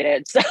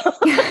complicated. So,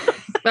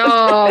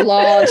 oh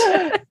Lord.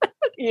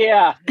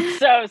 Yeah.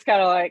 So it's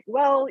kind of like,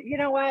 well, you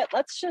know what?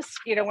 Let's just,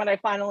 when I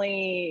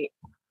finally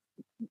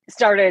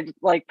started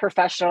like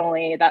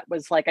professionally, that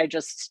was like, I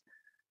just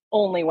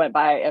only went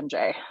by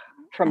MJ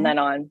from then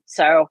on.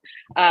 So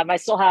I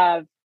still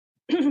have,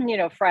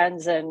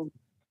 friends and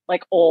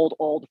like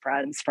old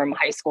friends from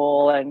high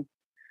school and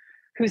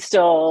who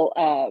still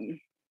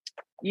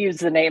use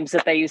the names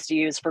that they used to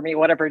use for me,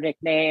 whatever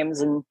nicknames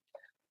and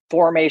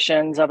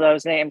formations of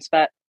those names.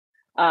 But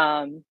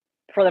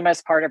for the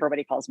most part,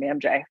 everybody calls me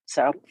MJ.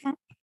 So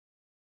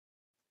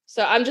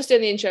I'm just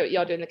doing the intro.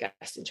 You're doing the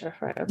guest intro,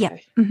 right? Okay. Yeah.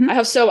 Mm-hmm. I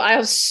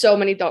have so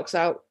many docs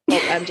out of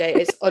MJ.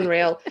 It's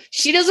unreal.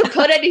 She doesn't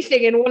put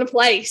anything in one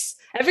place.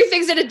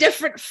 Everything's in a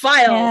different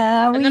file.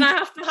 Yeah, and then I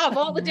have to have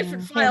all the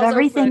different files.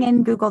 Everything open.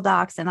 in Google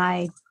Docs, and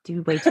I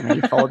do way too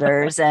many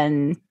folders,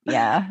 and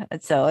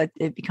so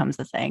it becomes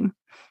a thing.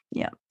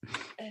 Yeah.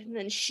 And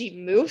then she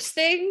moves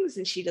things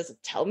and she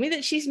doesn't tell me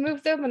that she's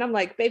moved them. And I'm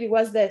like, baby,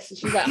 what's this? And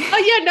she's like, oh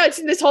yeah, no, it's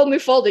in this whole new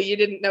folder you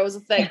didn't know was a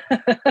thing.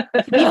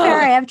 To be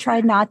fair, I have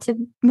tried not to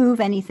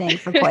move anything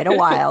for quite a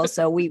while.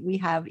 So we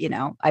have,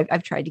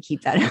 I've tried to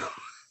keep that out.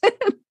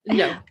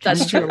 No,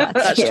 that's true.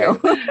 That's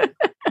true.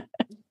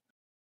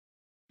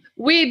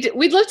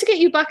 We'd love to get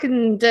you back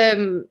and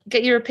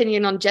get your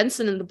opinion on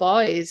Jensen and the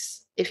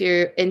Boys if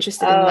you're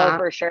interested in that. Oh,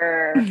 for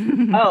sure.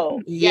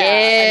 Oh,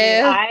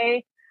 yeah.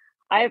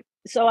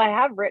 So I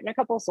have written a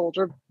couple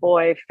Soldier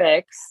Boy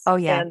fics. Oh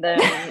yeah. And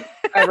then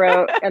I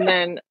wrote, and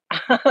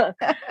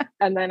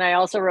then I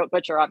also wrote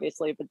Butcher,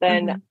 obviously. But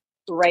then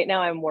right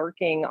now I'm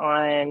working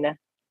on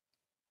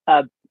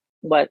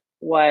what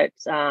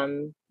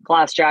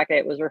Glass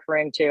Jacket was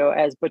referring to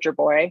as Butcher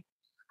Boy.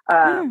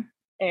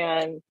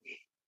 And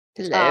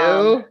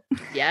hello.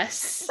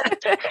 Yes.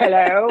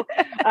 Hello.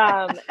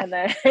 And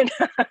then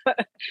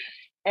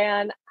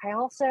and I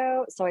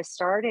also, so I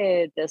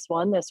started this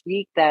one this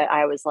week that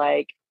I was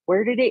like,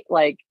 where did he,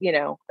 like,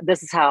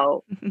 this is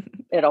how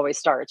it always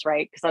starts,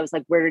 right? Because I was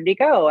like, where did he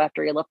go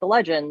after he left the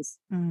Legends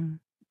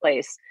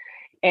place?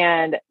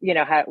 And, he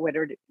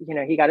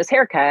got his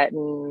haircut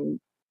and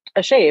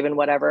a shave and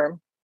whatever.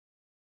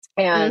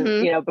 And,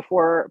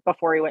 before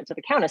he went to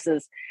the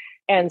Countesses.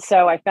 And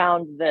so I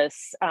found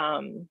this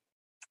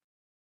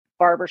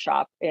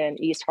barbershop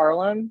in East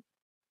Harlem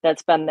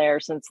that's been there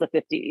since the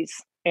 50s.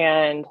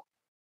 And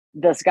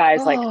this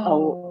guy's like a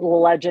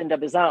legend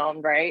of his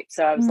own, right?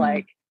 So I was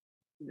like,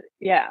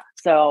 yeah,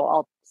 so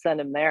I'll send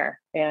him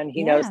there, and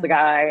he knows the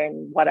guy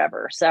and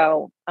whatever.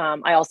 So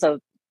I also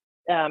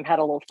had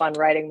a little fun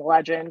writing the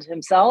legend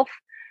himself,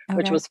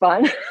 which was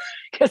fun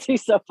because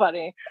he's so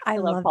funny. I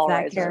love Paul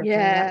that Reiser. Character.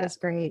 Yeah, that was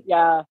great.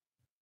 Yeah.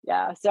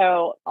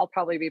 So I'll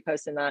probably be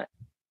posting that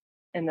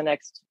in the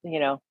next,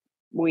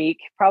 week,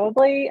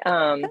 probably.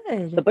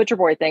 The Butcher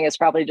Boy thing is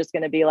probably just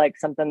going to be like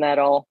something that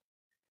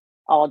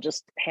I'll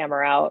just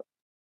hammer out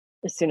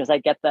as soon as I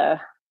get the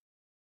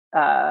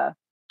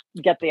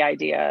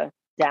idea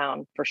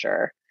down, for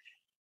sure.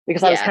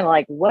 Because I was kind of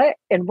like, what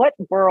in what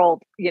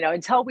world,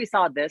 until we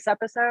saw this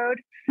episode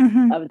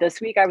of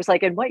this week, I was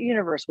like, in what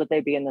universe would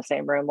they be in the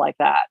same room like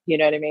that? You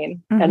know what I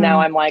mean? And now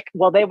I'm like,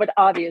 well, they would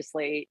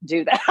obviously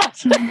do that.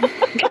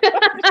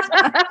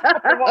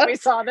 From what we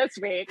saw this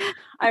week,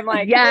 I'm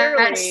like,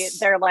 clearly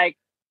they're like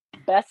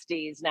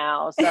besties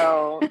now.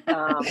 So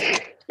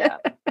yeah.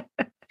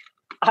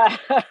 I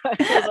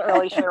wasn't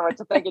really sure what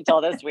to think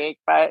until this week,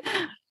 but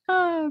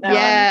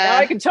now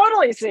I can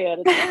totally see it.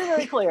 It's really,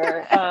 really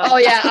clear. Oh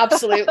yeah,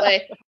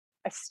 absolutely.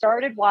 I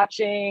started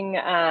watching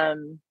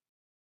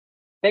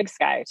Big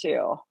Sky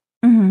too.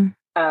 I'm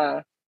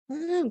not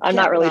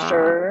really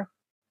sure.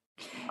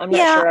 I'm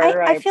not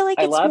sure. I feel like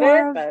I it's love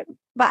more it,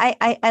 but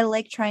I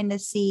like trying to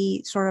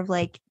see sort of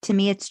like, to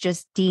me, it's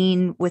just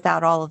Dean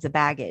without all of the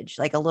baggage,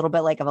 like a little bit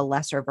like of a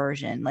lesser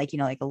version, like,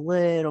 like a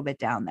little bit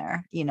down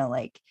there,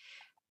 like.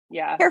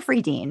 Yeah,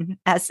 carefree Dean,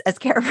 as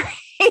carefree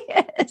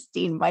as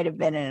Dean might have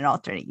been in an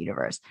alternate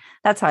universe.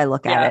 That's how I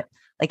look at it,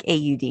 like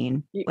AU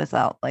Dean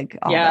without like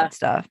all that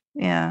stuff.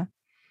 Yeah,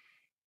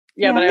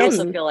 but I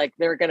also feel like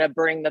they're gonna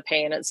bring the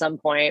pain at some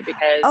point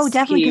because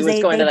definitely, because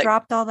they to,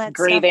 dropped all that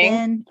grieving.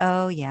 Stuff in.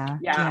 Oh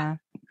yeah.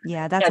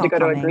 That's to go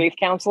coming. to a grief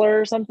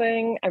counselor or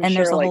something. And sure,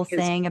 there's a whole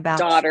thing about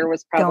daughter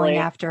was probably going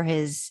after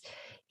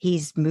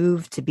he's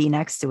moved to be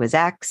next to his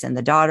ex and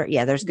the daughter.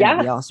 Yeah, there's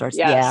gonna be all sorts.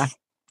 Yes.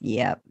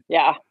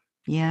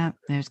 Yeah,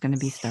 there's going to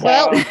be stuff.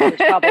 Well, there's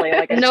probably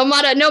like no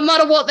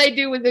matter what they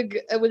do with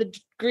a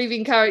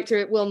grieving character,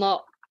 it will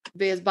not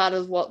be as bad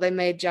as what they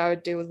made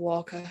Jared do with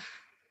Walker.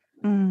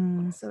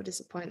 So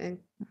disappointing.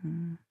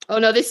 Oh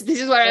no, this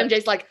is where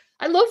MJ's like,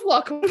 I love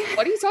Walker.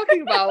 What are you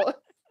talking about?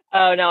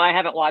 Oh no, I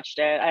haven't watched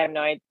it. I have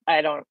no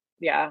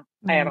idea.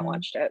 I haven't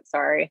watched it.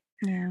 Sorry.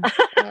 Yeah.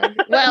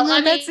 Well,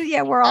 I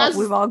mean,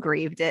 we've all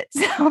grieved it.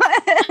 So.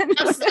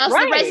 as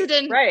the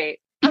resident, right?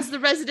 As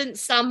the resident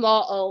Sam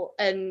mortal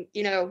and,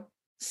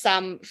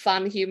 Sam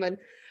fan human,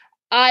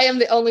 I am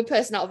the only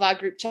person out of our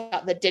group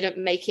chat that didn't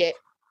make it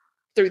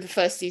through the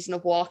first season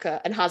of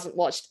Walker and hasn't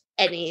watched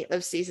any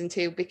of season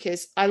 2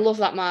 because I love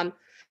that man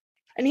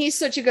and he's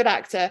such a good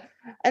actor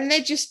and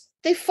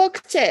they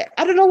fucked it.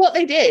 I don't know what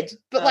they did,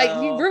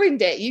 but you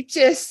ruined it.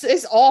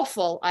 It's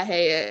awful. I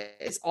hate it.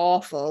 It's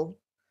awful.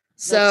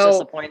 So that's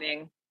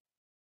disappointing.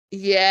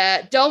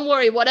 Yeah, don't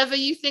worry. Whatever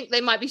you think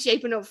they might be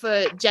shaping up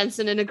for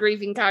Jensen and a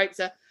grieving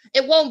character,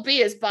 it won't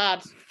be as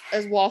bad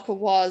as Walker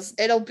was.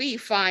 It'll be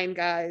fine,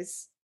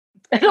 guys.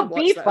 It'll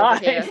be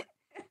fine.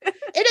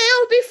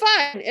 It'll be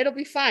fine. It'll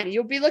be fine.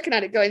 You'll be looking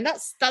at it going, that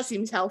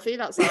seems healthy.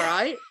 That's all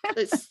right.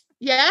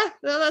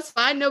 That's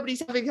fine.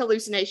 Nobody's having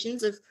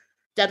hallucinations of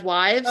dead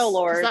wives. Oh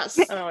Lord.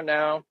 Oh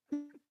no.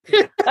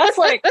 That's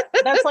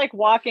like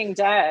Walking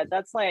Dead.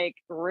 That's like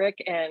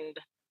Rick and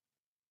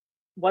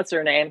what's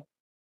her name?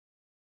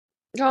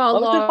 Oh,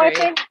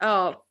 Laurie.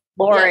 Oh,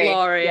 Laurie. Yeah,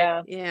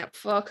 Laurie. Yeah,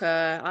 fuck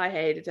her. I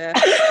hated her.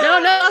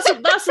 No,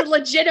 that's a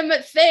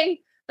legitimate thing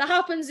that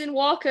happens in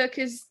Walker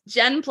because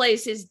Jen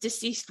plays his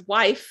deceased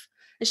wife,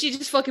 and she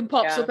just fucking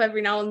pops up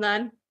every now and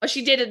then. Or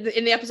she did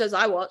in the episodes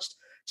I watched,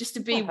 just to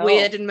be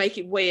weird and make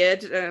it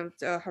weird.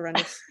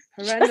 Horrendous.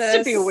 Just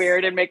to be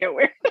weird and make it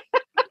weird.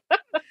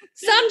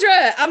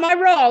 Sandra, am I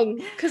wrong?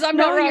 Because I'm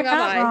not wrong, you're not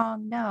am I?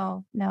 wrong.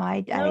 No,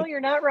 No, you're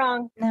not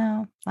wrong.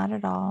 No, not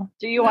at all.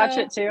 Do you watch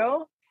it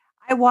too?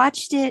 I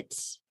watched it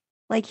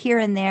like here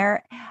and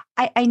there.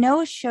 I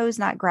know a show's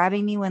not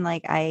grabbing me when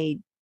like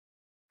I'm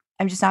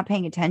just not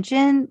paying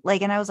attention.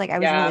 Like, and I was like, I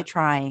was really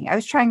trying. I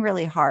was trying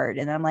really hard.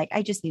 And I'm like,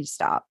 I just need to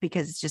stop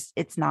because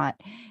it's not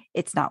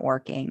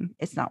working.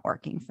 It's not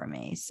working for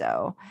me.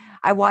 So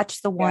I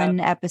watched the one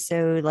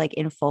episode like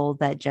in full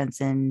that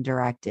Jensen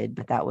directed,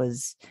 but that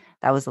was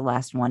the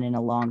last one in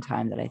a long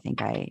time that I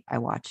think I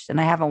watched,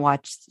 and I haven't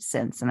watched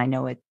since. And I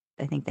know it,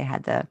 I think they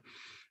had the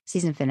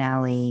season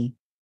finale.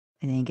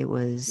 I think it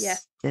was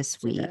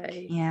this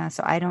week. Yeah.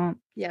 So I don't.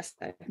 Yes.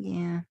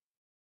 Yeah.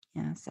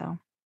 So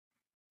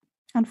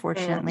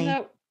unfortunately,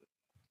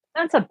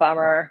 that's a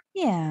bummer.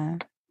 Yeah.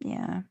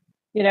 You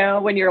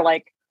know, when you're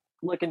like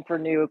looking for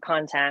new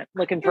content,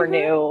 looking for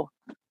new,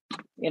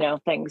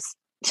 things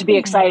to be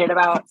excited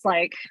about. It's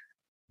like,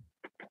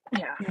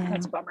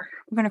 that's a bummer.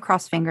 We're going to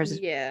cross fingers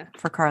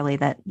for Karlee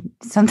that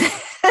something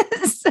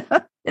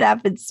it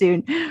happens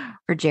soon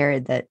for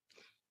Jared, that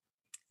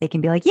they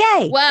can be like,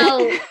 yay.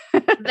 Well,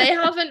 they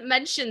haven't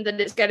mentioned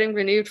that it's getting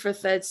renewed for a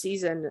third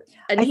season,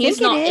 and he's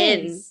not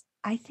in.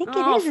 I think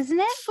it is, isn't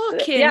it?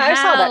 Fucking hell. I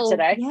saw that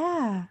today.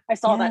 Yeah. I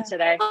saw that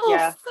today.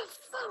 Oh, for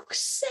fuck's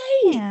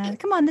sake. Yeah.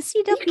 Come on, the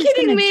CW is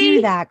going to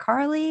do that,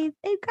 Karlee.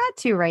 They've got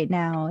to right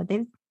now.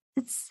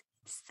 It's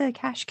the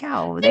cash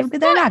cow. They're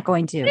not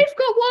going to. They've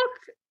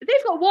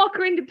got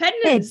Walker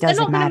Independence. They're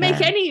not going to make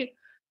any.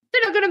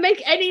 They're not going to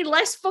make any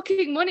less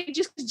fucking money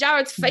just because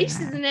Jared's face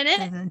isn't in it.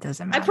 It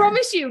doesn't matter. I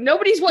promise you,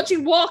 nobody's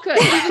watching Walker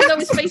even though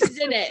his face is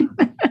in it.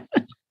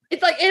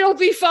 It's like, it'll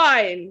be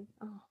fine.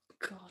 Oh,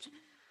 God.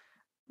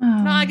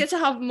 Now I get to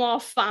have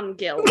more fan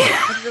guilt.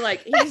 I feel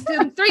like he's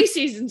done 3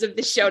 seasons of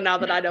this show now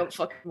that I don't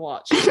fucking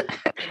watch.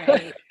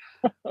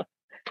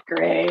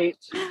 Great.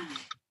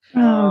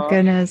 Oh,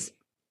 goodness.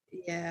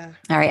 Yeah.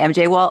 All right,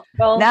 MJ. Well,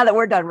 now that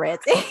we're done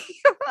ranting.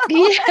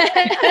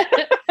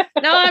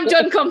 Now I'm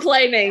done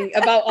complaining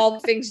about all the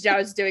things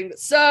Jared's doing that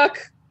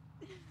suck.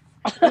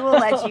 We will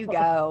let you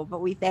go,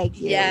 but we thank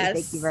you. Yes.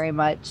 Thank you very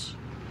much.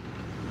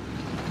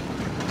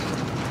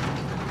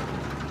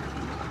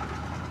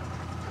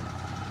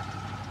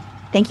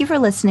 Thank you for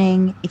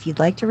listening. If you'd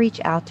like to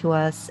reach out to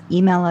us,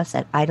 email us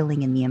at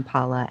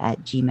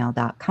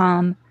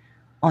idlingintheimpala@gmail.com.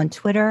 On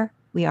Twitter,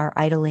 we are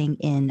idling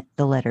in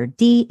the letter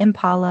D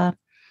Impala.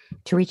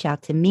 To reach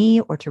out to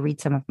me or to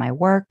read some of my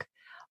work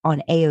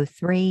on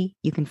AO3,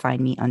 you can find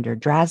me under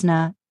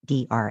Drasna,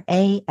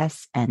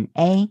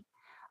 Drasna.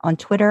 On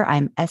Twitter,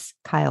 I'm S.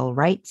 Kyle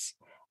Wrights,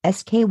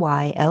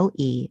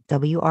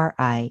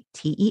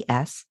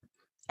 SKYLEWRITES.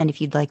 And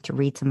if you'd like to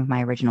read some of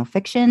my original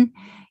fiction,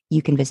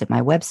 you can visit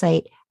my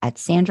website at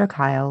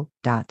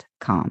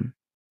sandrakyle.com.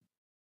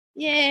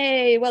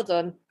 Yay, well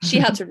done. She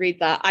had to read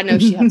that. I know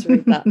she had to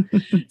read that.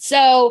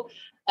 So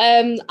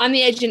I'm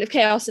the agent of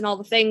chaos and all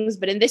the things,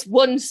 but in this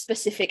one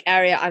specific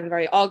area, I'm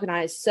very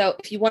organized. So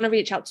if you want to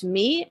reach out to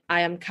me,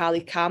 I am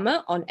Karlee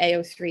Karma on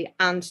AO3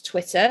 and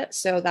Twitter.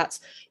 So that's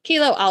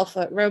Kilo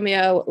Alpha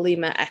Romeo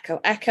Lima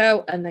Echo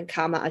Echo, and then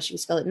Karma as you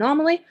spell it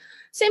normally.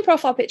 Same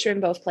profile picture in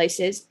both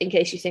places, in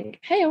case you think,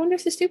 hey, I wonder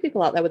if there's 2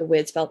 people out there with a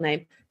weird spelled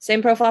name.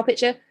 Same profile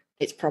picture,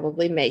 it's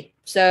probably me.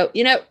 So,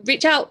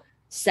 reach out,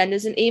 send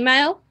us an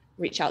email,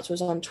 reach out to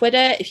us on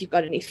Twitter. If you've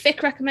got any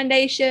fic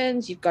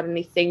recommendations, you've got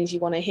any things you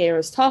want to hear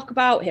us talk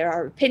about, hear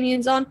our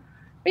opinions on,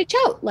 reach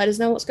out, let us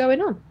know what's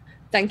going on.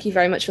 Thank you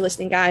very much for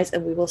listening, guys,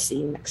 and we will see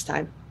you next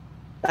time.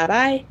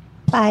 Bye-bye.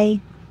 Bye.